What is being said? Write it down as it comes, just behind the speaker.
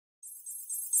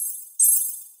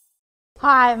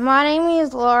Hi, my name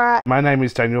is Laura. My name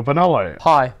is Daniel Bonolo.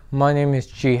 Hi, my name is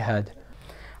Jihad.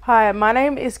 Hi, my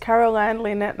name is Caroline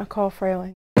Lynette Nicole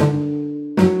Freeling.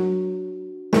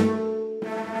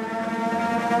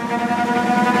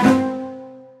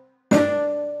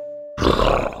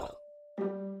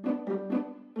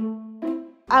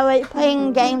 I like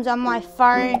playing games on my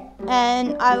phone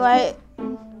and I like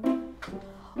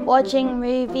watching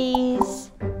movies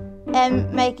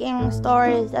and making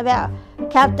stories about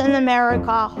Captain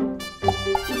America.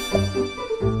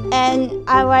 And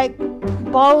I like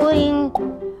bowling.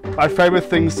 My favourite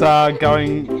things are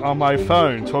going on my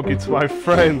phone, talking to my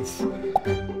friends,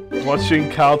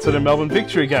 watching Carlton and Melbourne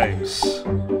Victory games.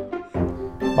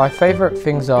 My favourite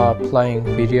things are playing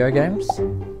video games,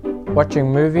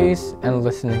 watching movies and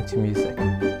listening to music.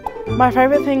 My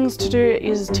favourite things to do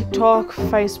is TikTok,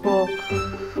 Facebook,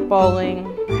 bowling,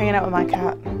 hanging out with my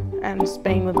cat and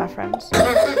being with my friends.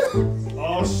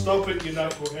 Oh, stop it, you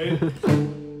knucklehead.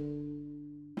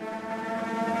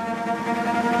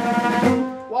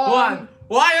 One,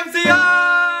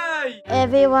 YMCA!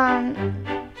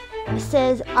 Everyone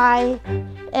says I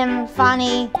am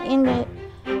funny,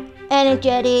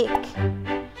 energetic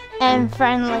and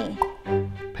friendly.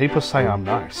 People say I'm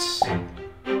nice,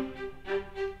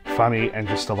 funny and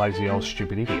just a lazy old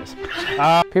stupid idiot.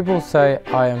 People say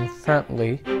I am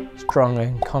friendly, strong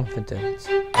and confident.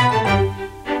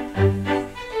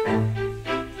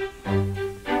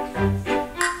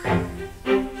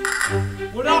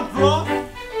 What up, bro?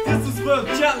 This is Will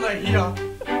Chandler here.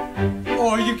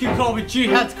 Or you can call me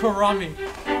Jihad Karami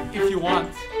if you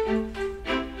want.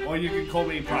 Or you can call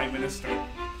me Prime Minister.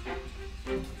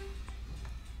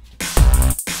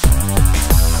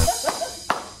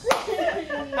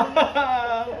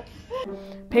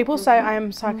 People say I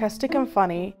am sarcastic and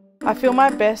funny. I feel my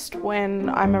best when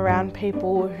I'm around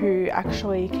people who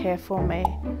actually care for me,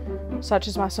 such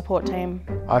as my support team.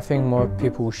 I think more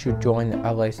people should join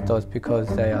LA Stars because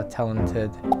they are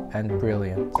talented and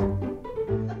brilliant.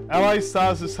 LA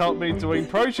Stars has helped me doing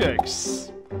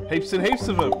projects, heaps and heaps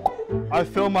of them. I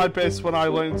feel my best when I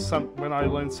learn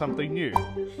something new.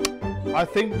 I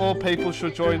think more people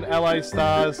should join LA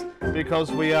Stars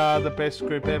because we are the best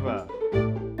group ever.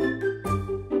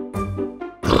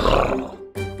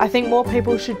 I think more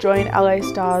people should join LA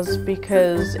Stars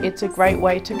because it's a great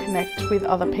way to connect with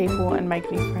other people and make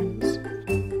new friends.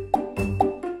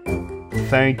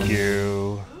 Thank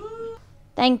you.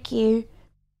 Thank you.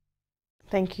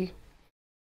 Thank you.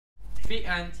 The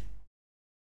end.